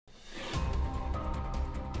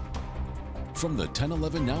From the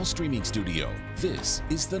 1011 Now streaming studio, this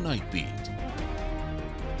is The Night Beat.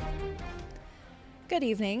 Good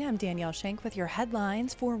evening, I'm Danielle Shenk with your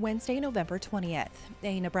headlines for Wednesday, November 20th.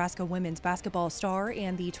 A Nebraska women's basketball star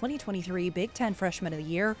and the 2023 Big Ten Freshman of the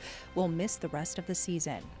Year will miss the rest of the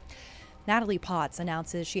season. Natalie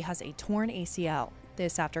announces she has a torn ACL.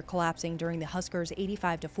 This after collapsing during the Huskers'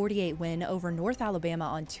 85-48 win over North Alabama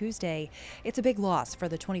on Tuesday. It's a big loss for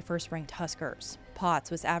the 21st ranked Huskers. Potts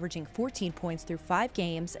was averaging 14 points through 5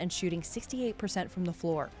 games and shooting 68% from the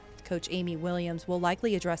floor. Coach Amy Williams will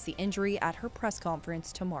likely address the injury at her press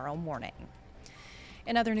conference tomorrow morning.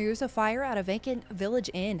 In other news, a fire at a vacant Village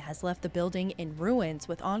Inn has left the building in ruins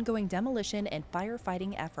with ongoing demolition and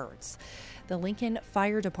firefighting efforts. The Lincoln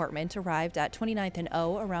Fire Department arrived at 29th and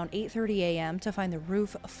O around 8:30 a.m. to find the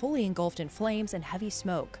roof fully engulfed in flames and heavy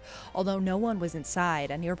smoke. Although no one was inside,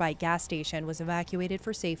 a nearby gas station was evacuated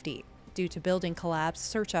for safety. Due to building collapse,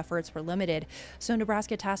 search efforts were limited, so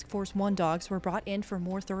Nebraska Task Force 1 dogs were brought in for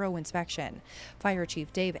more thorough inspection. Fire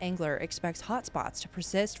Chief Dave Engler expects hotspots to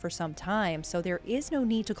persist for some time, so there is no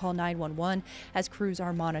need to call 911 as crews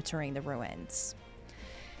are monitoring the ruins.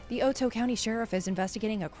 The Otoe County Sheriff is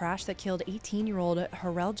investigating a crash that killed 18-year-old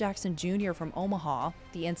Harrell Jackson Jr. from Omaha.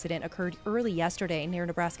 The incident occurred early yesterday near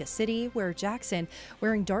Nebraska City, where Jackson,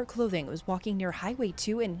 wearing dark clothing, was walking near Highway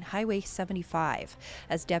 2 and Highway 75.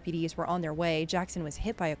 As deputies were on their way, Jackson was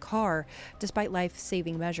hit by a car. Despite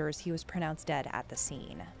life-saving measures, he was pronounced dead at the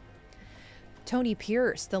scene. Tony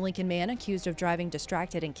Pierce, the Lincoln man accused of driving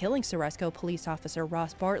distracted and killing Ceresco police officer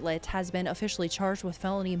Ross Bartlett, has been officially charged with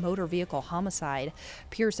felony motor vehicle homicide.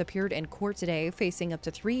 Pierce appeared in court today, facing up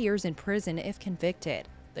to 3 years in prison if convicted.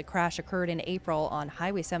 The crash occurred in April on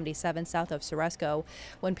Highway 77 south of Ceresco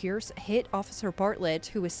when Pierce hit Officer Bartlett,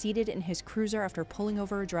 who was seated in his cruiser after pulling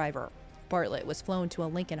over a driver. Bartlett was flown to a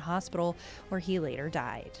Lincoln hospital where he later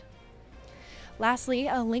died. Lastly,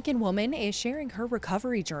 a Lincoln woman is sharing her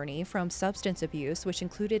recovery journey from substance abuse, which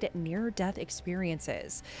included near-death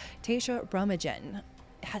experiences. Tasha Brumagen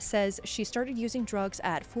says she started using drugs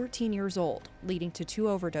at 14 years old, leading to 2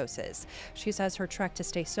 overdoses. She says her trek to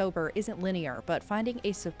stay sober isn't linear, but finding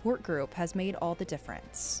a support group has made all the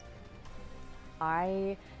difference.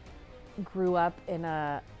 I grew up in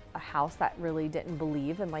a house that really didn't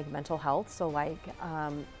believe in mental health, so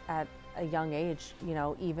at a young age,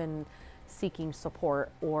 even seeking support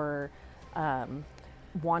or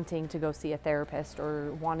wanting to go see a therapist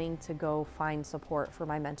or wanting to go find support for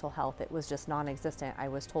my mental health, it was just non-existent. I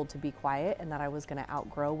was told to be quiet and that I was going to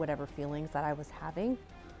outgrow whatever feelings that I was having.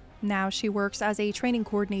 Now she works as a training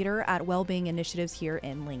coordinator at Wellbeing Initiatives here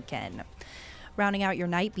in Lincoln. Rounding out your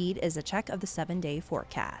night beat is a check of the 7-day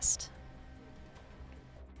forecast.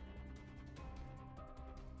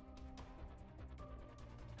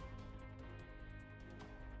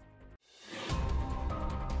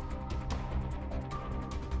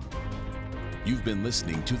 You've been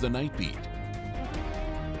listening to The Night Beat.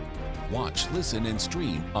 Watch, listen, and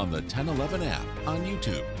stream on the 1011 app on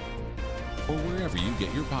YouTube or wherever you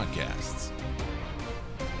get your podcasts.